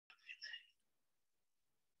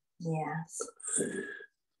Yes.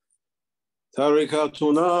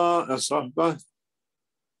 تاركاتنا الصحبة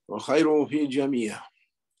وخير في جميع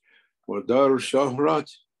ودار الشهرة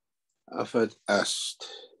أفت أست.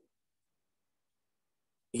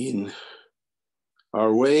 In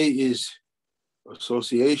our way is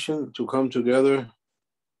association to come together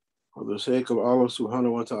for the sake of Allah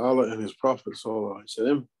subhanahu wa ta'ala and His Prophet sallallahu alaihi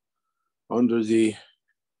wasallam, under the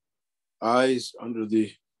eyes, under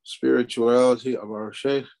the spirituality of our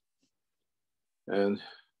Shaykh, and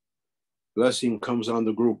blessing comes on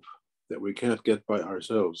the group that we can't get by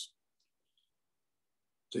ourselves.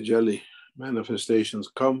 Tajalli, manifestations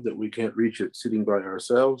come that we can't reach it sitting by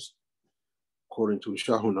ourselves, according to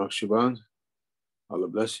Shahu Naqshband, Allah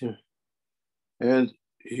bless him. And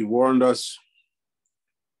he warned us,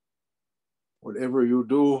 whatever you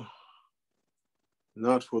do,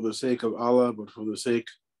 not for the sake of Allah, but for the sake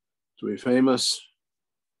to be famous,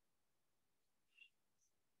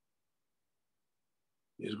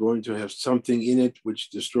 is going to have something in it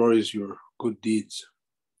which destroys your good deeds.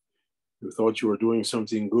 You thought you were doing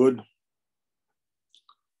something good,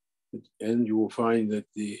 and you will find that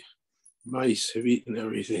the mice have eaten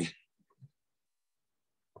everything.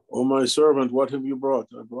 Oh, my servant, what have you brought?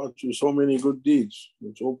 I brought you so many good deeds.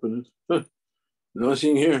 Let's open it.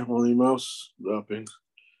 Nothing here, only mouse droppings.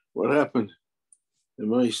 What happened? The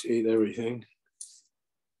mice ate everything.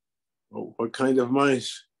 Oh, what kind of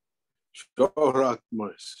mice? Shohrat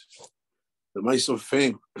mice. The mice of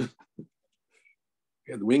fame. We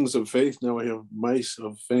had wings of faith, now we have mice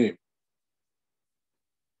of fame.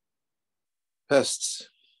 Pests,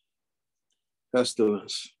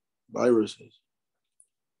 pestilence, viruses.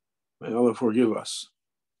 May Allah forgive us.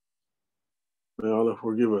 May Allah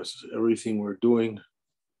forgive us everything we're doing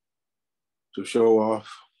to show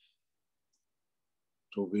off,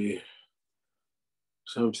 to be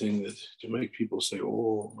something that to make people say,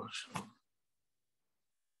 oh, mashallah,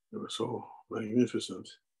 they were so magnificent.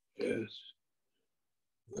 Yes,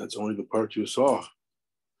 that's only the part you saw.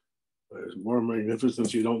 There's more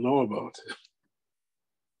magnificence you don't know about.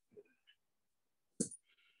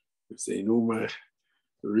 If they knew my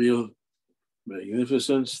real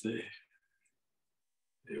magnificence, they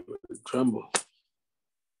would tremble.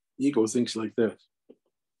 Ego thinks like that.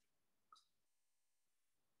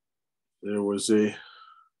 There was a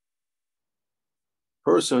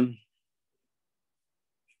person,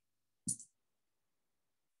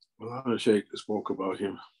 Maulana Shaykh spoke about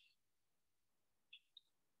him.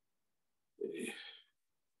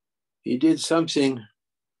 He did something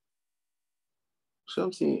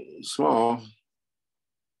small,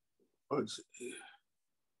 but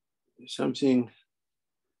something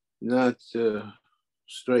not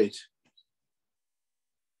straight.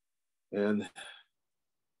 And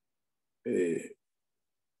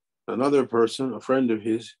another person, a friend of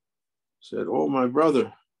his, said, oh, my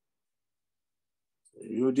brother,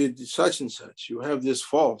 you did such and such. You have this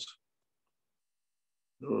fault.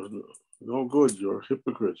 No good. You're a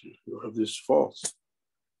hypocrite. You have this fault.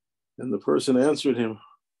 And the person answered him,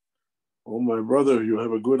 oh, my brother, you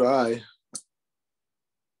have a good eye.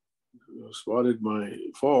 You spotted my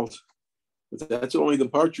fault. But that's only the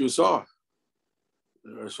part you saw.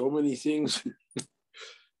 There are so many things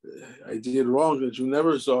I did wrong that you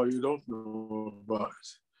never saw, you don't know about it.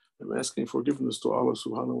 I'm asking forgiveness to Allah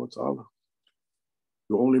subhanahu wa ta'ala.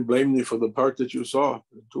 You only blame me for the part that you saw.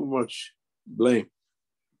 Too much blame.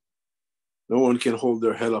 No one can hold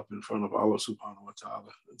their head up in front of Allah subhanahu wa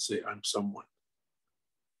ta'ala and say, I'm someone.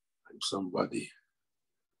 I'm somebody.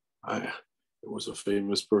 There was a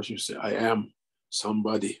famous person who said, I am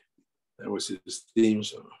somebody. That was his theme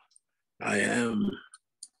song. I am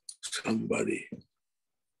somebody.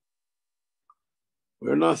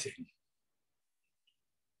 We're nothing.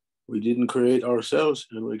 We didn't create ourselves,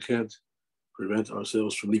 and we can't prevent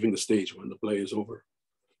ourselves from leaving the stage when the play is over.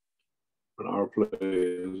 When our play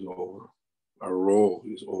is over, our role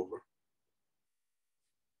is over.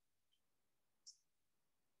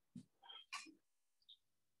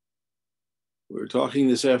 We're talking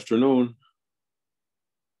this afternoon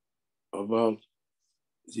about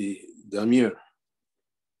the damir,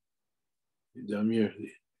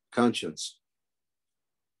 the conscience.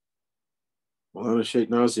 Maulana Shaykh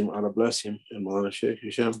Nazim, Allah bless him, and Maulana Shaykh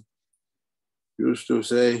Hisham used to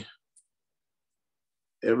say,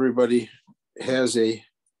 everybody has a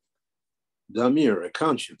damir, a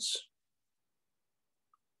conscience.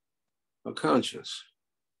 A conscience.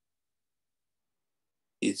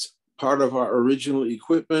 It's part of our original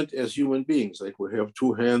equipment as human beings, like we have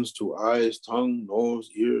 2 hands, 2 eyes, tongue, nose,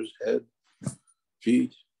 ears, head,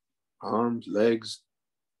 feet, arms, legs,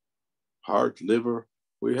 heart, liver.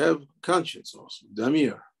 We have conscience also,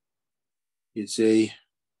 damir. It's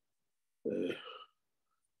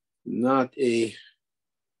not a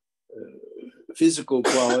physical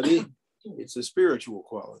quality, it's a spiritual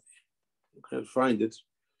quality. You can't find it.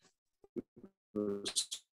 The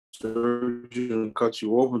surgeon cuts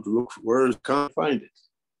you open to look for words, can't find it.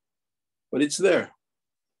 But it's there.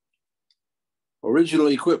 Original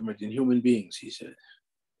equipment in human beings, he said.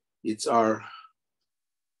 It's our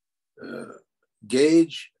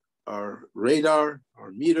gauge, our radar,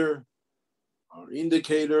 our meter, our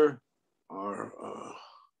indicator, our,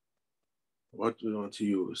 what do we want to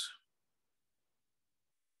use?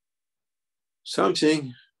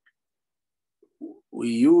 Something we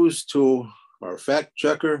use to, our fact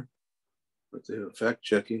checker, what the hell, fact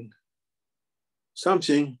checking,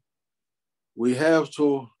 something we have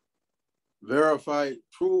to verify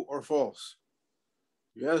true or false,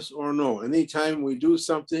 yes or no. Anytime we do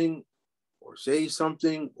something or say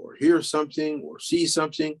something or hear something or see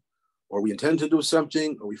something, or we intend to do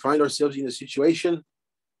something, or we find ourselves in a situation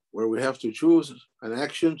where we have to choose an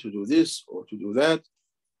action to do this or to do that,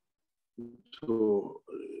 to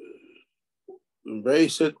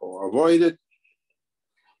embrace it or avoid it,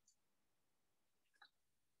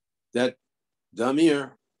 that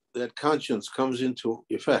damir, that conscience comes into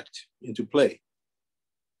effect, into play.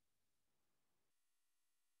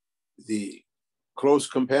 The close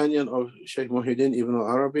companion of Shaykh Muhyiddin Ibn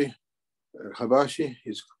al-Arabi, al-Habashi,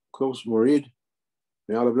 his close murid,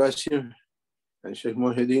 may Allah bless him, and Shaykh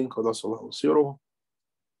Muhyiddin, Qadasallahu Siruhu,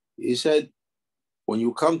 he said, when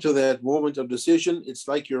you come to that moment of decision, it's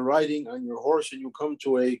like you're riding on your horse and you come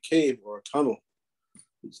to a cave or a tunnel.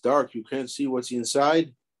 It's dark, you can't see what's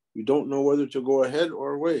inside. You don't know whether to go ahead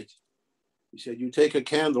or wait. He said, you take a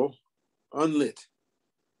candle unlit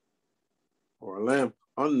or a lamp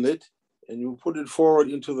unlit and you put it forward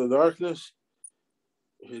into the darkness.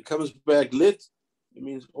 If it comes back lit, it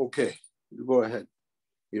means okay, you go ahead.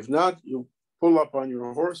 If not, you pull up on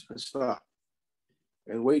your horse and stop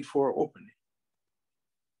and wait for opening.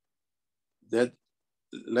 That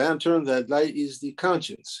lantern, that light is the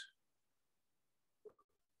conscience.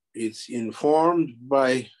 It's informed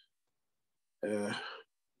by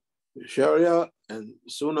Sharia and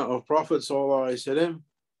Sunnah of Prophet ﷺ,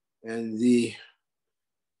 and the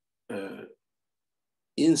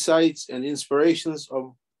insights and inspirations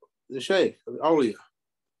of the Shaykh, of the Awliya.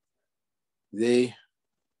 They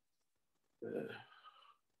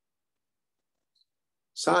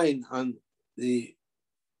sign on the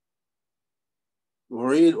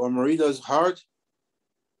Murid or Murida's heart,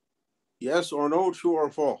 yes or no, true or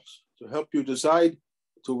false, to help you decide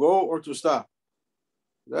to go or to stop,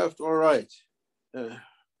 left or right,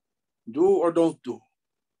 do or don't do.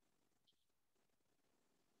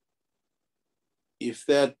 If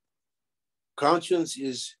that conscience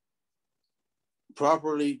is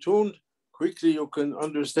properly tuned, quickly you can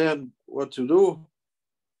understand what to do.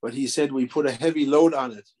 But he said we put a heavy load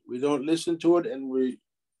on it. We don't listen to it and we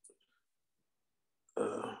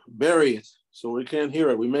bury it so we can't hear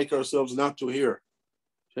it. We make ourselves not to hear.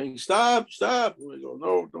 Saying, stop, stop. And we go,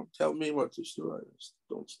 no, don't tell me what to do.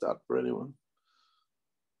 Don't stop for anyone.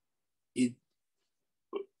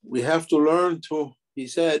 We have to learn to, he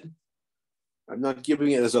said, I'm not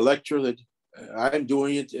giving it as a lecture that I'm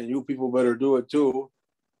doing it and you people better do it too.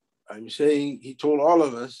 I'm saying he told all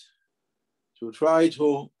of us to try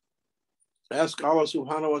to ask Allah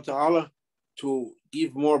subhanahu wa ta'ala to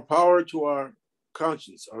give more power to our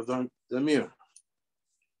conscience, our damir.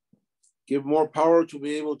 Give more power to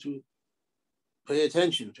be able to pay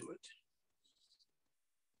attention to it.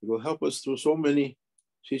 It will help us through so many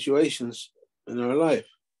situations in our life.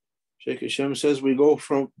 Shaykh Hashem says we go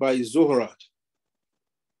by Zuhrat.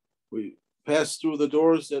 We pass through the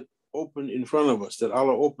doors that open in front of us, that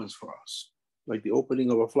Allah opens for us, like the opening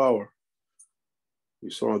of a flower. We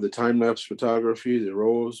saw the time-lapse photography, the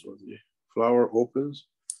rose or the flower opens.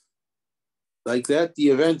 Like that, the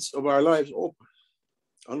events of our lives open,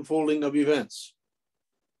 unfolding of events.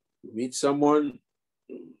 You meet someone,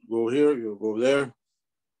 go here, you go there.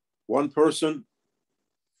 One person,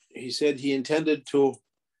 he said he intended to,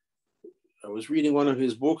 I was reading one of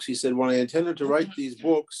his books, he said, when I intended to write these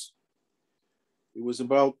books, it was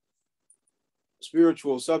about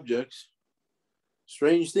spiritual subjects,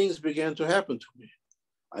 strange things began to happen to me.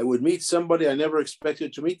 I would meet somebody I never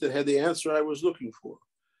expected to meet that had the answer I was looking for.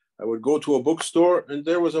 I would go to a bookstore and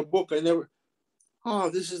there was a book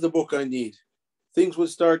this is the book I need. Things would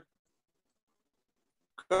start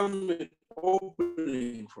coming,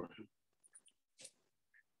 opening for him.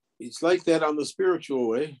 It's like that on the spiritual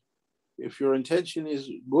way. If your intention is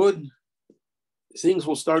good, things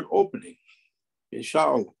will start opening,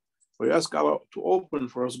 inshallah. We ask Allah to open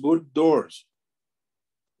for us good doors.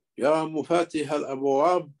 Ya mufatih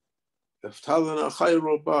al-abwab, iftah lana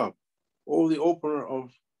khayrul bab. Oh, the opener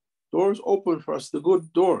of doors, open for us the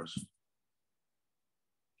good doors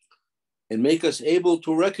and make us able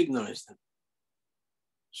to recognize them.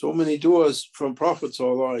 So many du'as from Prophet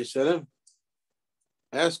sallallahu alaihi wasallam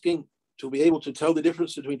asking to be able to tell the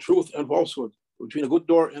difference between truth and falsehood, between a good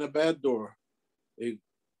door and a bad door, a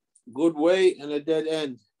good way and a dead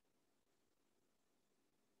end.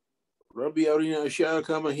 Rabbi arina ashya'a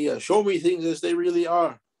kama hiya. Show me things as they really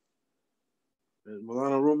are. And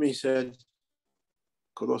Maulana Rumi said,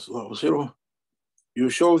 you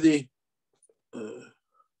show the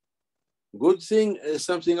good thing as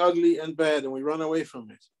something ugly and bad, and we run away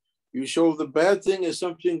from it. You show the bad thing as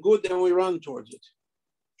something good, and we run towards it.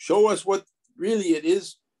 Show us what really it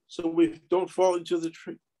is, so we don't fall into the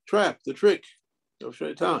trap, the trick of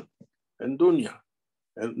shaitan, and dunya,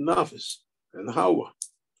 and nafis, and hawa,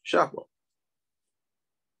 shahwa.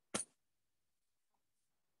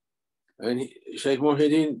 And Shaykh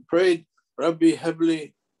Muhyiddin prayed, Rabbi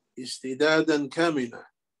habli istidadan kamila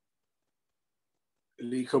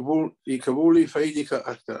likabuli faydika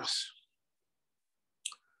aktas.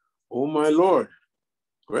 Oh my Lord,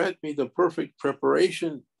 grant me the perfect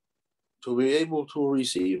preparation to be able to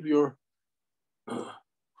receive your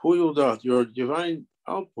fuyudat, your divine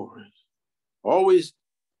outpouring. Always,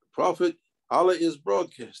 Prophet, Allah is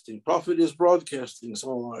broadcasting, Prophet is broadcasting,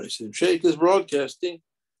 Shaykh is broadcasting,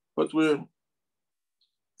 but we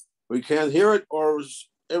can't hear it, or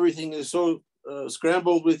everything is so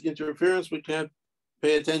scrambled with interference, we can't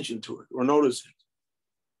pay attention to it or notice it.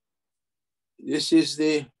 This is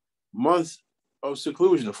the month of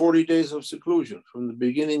seclusion, 40 days of seclusion, from the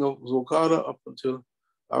beginning of Zulqa'dah up until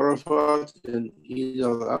Arafat and Eid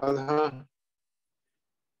al-Adha.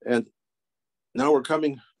 And now we're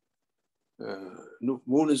coming,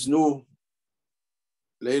 moon is new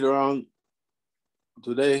later on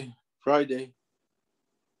today, Friday,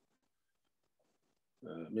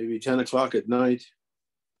 maybe 10 o'clock at night,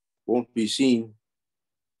 won't be seen,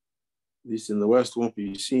 at least in the West, won't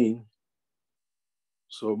be seen.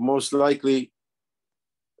 So most likely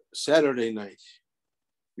Saturday night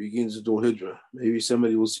begins the Dhul Hijrah. Maybe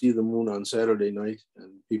somebody will see the moon on Saturday night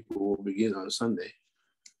and people will begin on Sunday.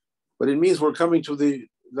 But it means we're coming to the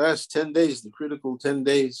last 10 days, the critical 10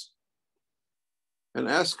 days, and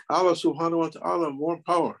ask Allah subhanahu wa ta'ala more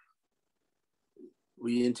power.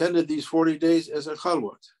 We intended these 40 days as a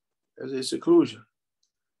khalwat, as a seclusion,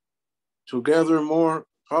 to gather more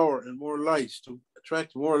power and more light, to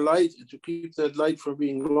attract more light and to keep that light from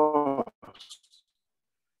being lost.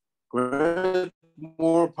 Grant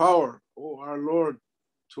more power, O our Lord,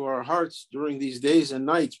 to our hearts during these days and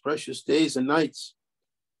nights, precious days and nights,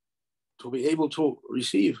 to be able to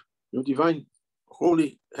receive your divine,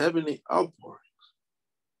 holy, heavenly outpourings,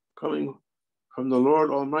 coming from the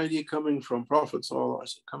Lord Almighty, coming from prophets,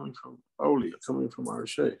 coming from awliya, coming from our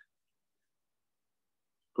Shaykh.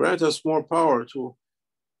 Grant us more power to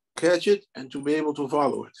catch it and to be able to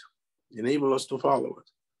follow it. Enable us to follow it.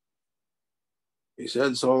 He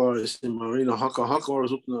said, Sallallahu Alaihi Wasallam, Marina haqqa haqqa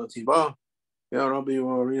warzuqna tiba, Ya Rabbi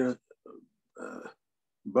Marina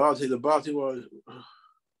batil batil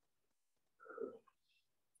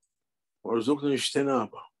warzuqna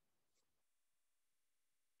ijtinaba.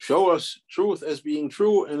 Show us truth as being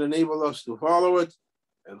true and enable us to follow it,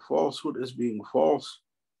 and falsehood as being false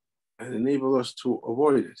and enable us to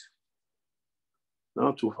avoid it,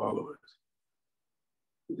 not to follow it.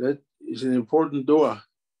 That is an important dua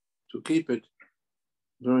to keep it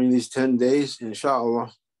during these 10 days,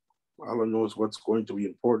 inshallah. Allah knows what's going to be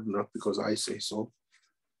important, not because I say so.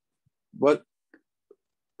 But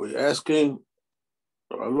we're asking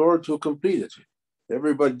our Lord to complete it.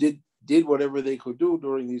 Everybody did whatever they could do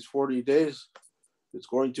during these 40 days. It's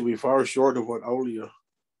going to be far short of what awliya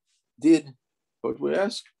did, but we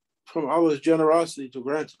ask from Allah's generosity to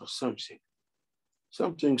grant us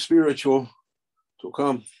something spiritual to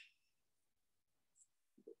come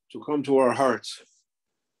to our hearts.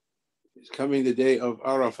 It's coming the day of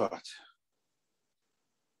Arafat.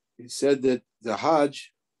 It said that the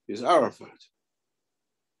Hajj is Arafat.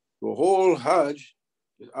 The whole Hajj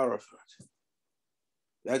is Arafat.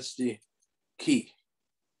 That's the key.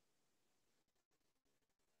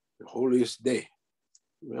 The holiest day.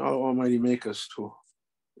 May Allah Almighty make us to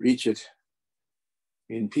reach it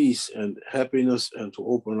in peace and happiness, and to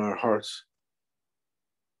open our hearts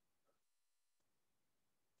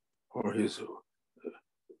for His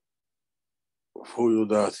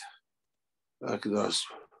fuyudat, akdas,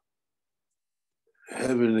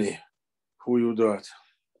 heavenly fuyudat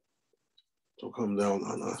to come down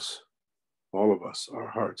on us. all of us, our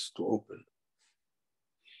hearts to open.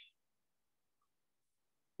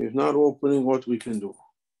 If not opening, what we can do?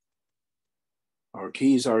 Our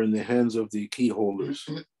keys are in the hands of the key holders,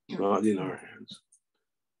 not in our hands.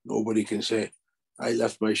 Nobody can say, I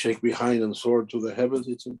left my sheikh behind and soared to the heavens.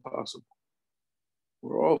 It's impossible.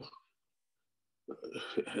 We're all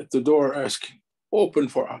at the door asking, open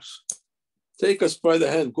for us. Take us by the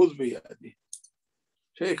hand.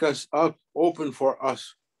 Take us up, open for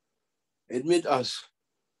us. Admit us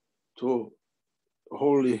to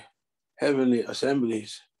holy heavenly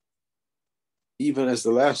assemblies, even as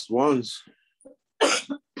the last ones,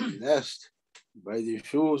 last by the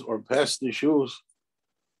shoes or past the shoes,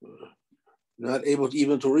 not able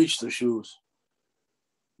even to reach the shoes.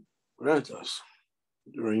 Grant us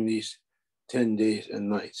during these 10 days and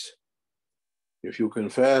nights. If you can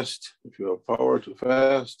fast, if you have power to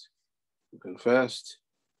fast, you can fast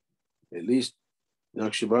at least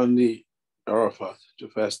Naqshbandi Arafat, to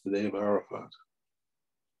fast the day of Arafat.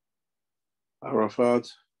 Arafat,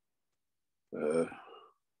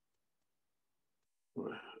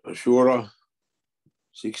 Ashura,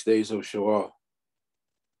 6 days of Shawwal,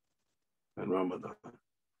 and Ramadan.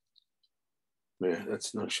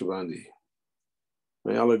 That's Naqshbandi.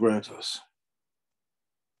 May Allah grant us.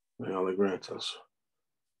 May Allah grant us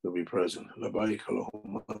to be present. Labbaik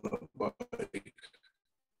Allahumma labbaik.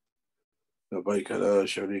 Labbaik la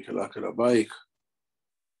sharika lak. Labbaik.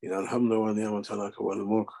 Inna alhamda wa ni'mata lak wal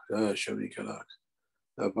mulk la sharika lak.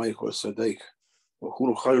 Labbaik wa sadaik. Wa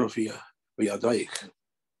kullu khayru fi yadaik.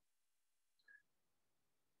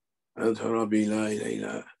 أنت ربي لا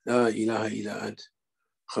إله إلا أنت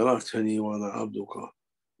خلقتني وأنا عبدك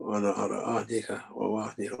وأنا على عهدك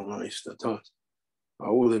ووعدك ما استطعت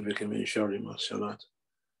أعوذ بك من شر ما صنعت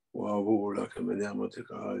وأبوء لك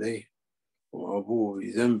بنعمتك علي وأبوء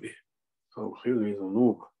بذنبي فاغفر لي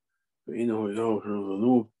ذنوب فإنه يغفر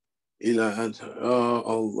الذنوب إلا أنت يا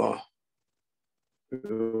الله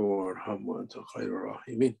وارحم وأنت خير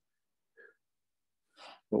الراحمين.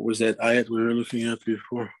 What was that ayat we were looking at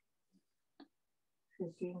before?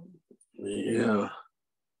 Yeah.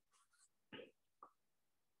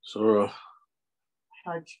 Surah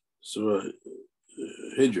Hajj. Surah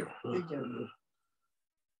Hijr.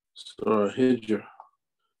 Surah Hijr.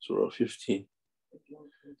 Surah 15.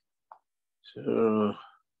 Surah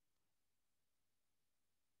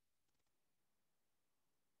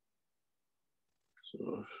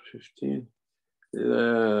 15.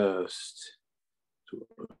 Last.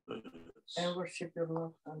 And worship your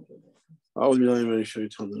Lord under the أعوذ بالله من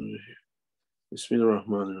الشيطان الرجيم. بسم الله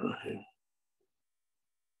الرحمن الرحيم.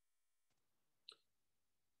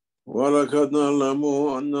 ولقد نعلم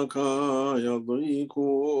أنك يضيق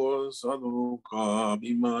صدرك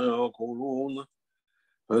بما يقولون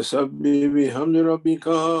فسبح بحمد ربك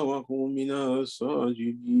وكن من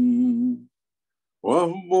الساجدين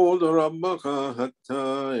واعبد ربك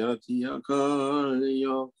حتى يأتيك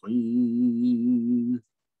اليقين.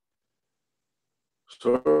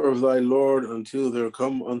 Serve thy Lord until there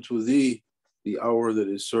come unto thee the hour that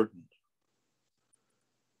is certain.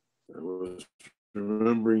 I was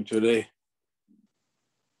remembering today,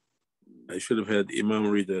 I should have had Imam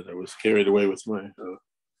read that. I was carried away with my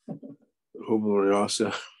Hubul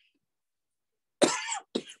Riyasa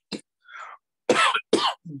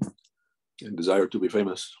and desire to be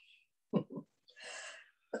famous.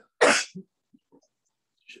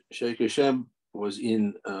 Shaykh Hashem was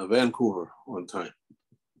in Vancouver one time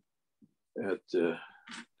at the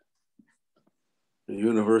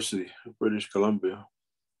University of British Columbia,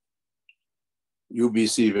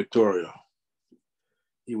 UBC Victoria.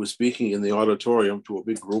 He was speaking in the auditorium to a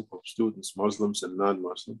big group of students, Muslims and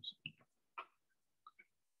non-Muslims.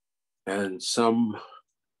 And some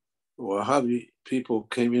Wahhabi people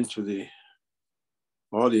came into the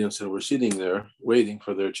audience and were sitting there waiting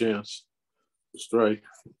for their chance to strike.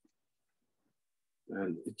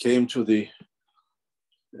 And it came to the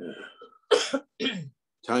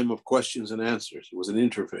time of questions and answers. It was an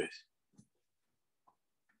interfaith.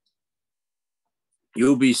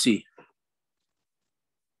 UBC.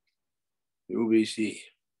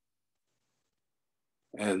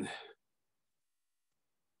 And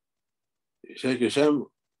Shaykh Hashem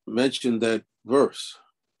mentioned that verse.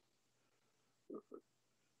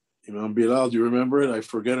 Imam Bilal, do you remember it? I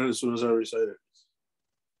forget it as soon as I recite it.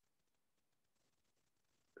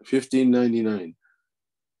 1599.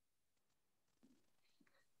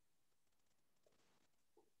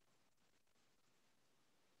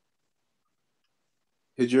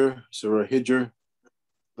 Hijr, Surah Hijr,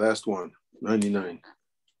 last one, 99.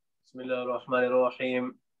 Bismillah ar-Rahman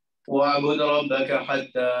ar-Rahim. وَاعْبُدْ رَبَّكَ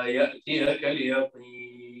حَتَّى يَأْتِيَكَ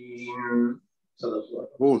الْيَقِينُ.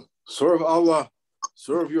 Both. Serve Allah,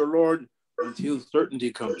 serve your Lord until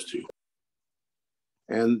certainty comes to you.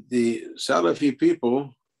 And the Salafi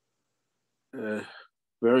people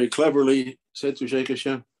very cleverly said to Shaykh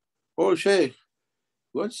Hashem, "Oh Shaykh,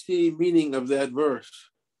 what's the meaning of that verse?"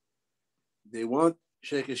 They want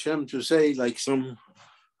Shaykh Hashem to say, like some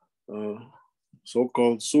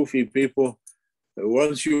so-called Sufi people,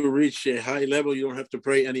 once you reach a high level, you don't have to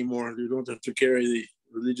pray anymore. You don't have to carry the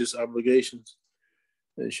religious obligations.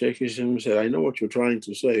 And Shaykh Hashem said, I know what you're trying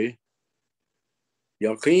to say.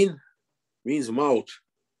 Yaqeen means maut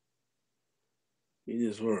in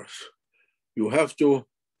this verse. You have to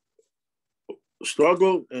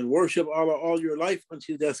struggle and worship Allah all your life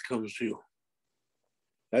until death comes to you.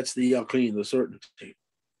 That's the yaqeen, the certainty.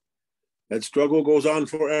 That struggle goes on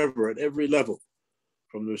forever at every level,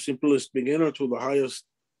 from the simplest beginner to the highest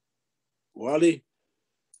wali.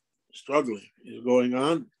 Struggling is going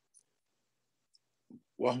on.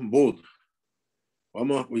 We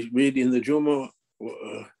read in the Jummah,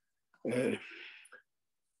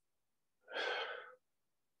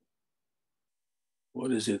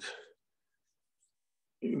 what is it?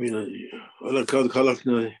 وَلَقَدْ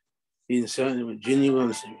خَلَقْنَا الْإِنسَانَ وَالْجِنَّ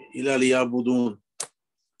إِلَّا لِيَعْبُدُونَ.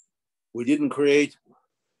 We didn't create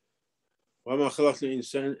وَمَا خَلَقْنَا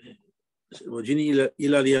الْإِنسَانَ وَالْجِنَّ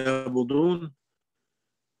إِلَّا لِيَعْبُدُونَ.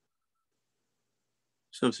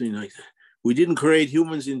 Something like that. We didn't create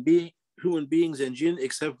human beings and jinn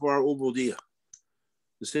except for our ubudiyah.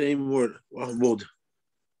 The same word,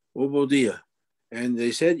 ubudiyah. And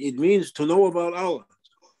they said it means to know about Allah.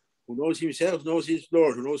 Who knows himself, knows his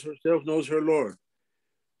Lord. Who knows herself, knows her Lord.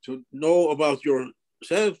 To know about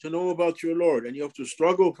yourself, to know about your Lord. And you have to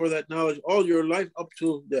struggle for that knowledge all your life up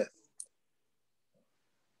to death.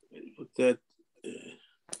 Put that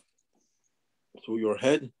through your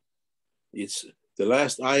head. It's the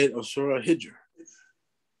last ayat of Surah Hijr.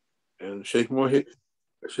 And Shaykh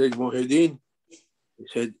Muhyiddin, he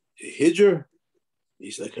said, Hijr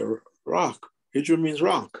is like a rock. Hijr means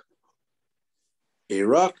rock. A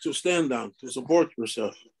rock to stand on, to support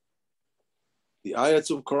yourself. The ayats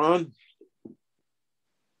of Quran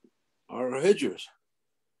are hijrs.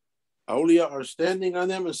 Awliya are standing on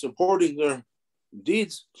them and supporting their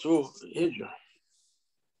deeds through hijr.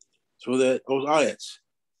 Through those ayats.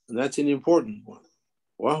 And that's an important one.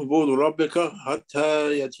 وَاعْبُدْ رَبَّكَ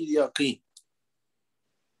حَتَّى يَأْتِيَ الْيَقِينُ.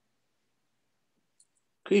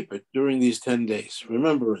 Keep it during these 10 days.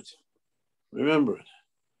 Remember it. Remember it.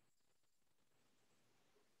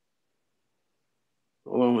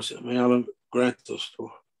 May Allah grant us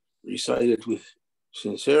to recite it with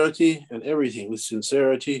sincerity and everything with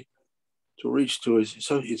sincerity to reach to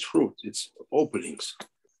its fruit, its openings.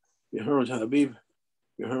 بِحُرْمَةِ Habib,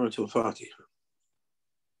 بِحُرْمَةِ al-Fatiha.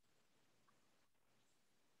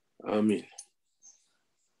 Ameen.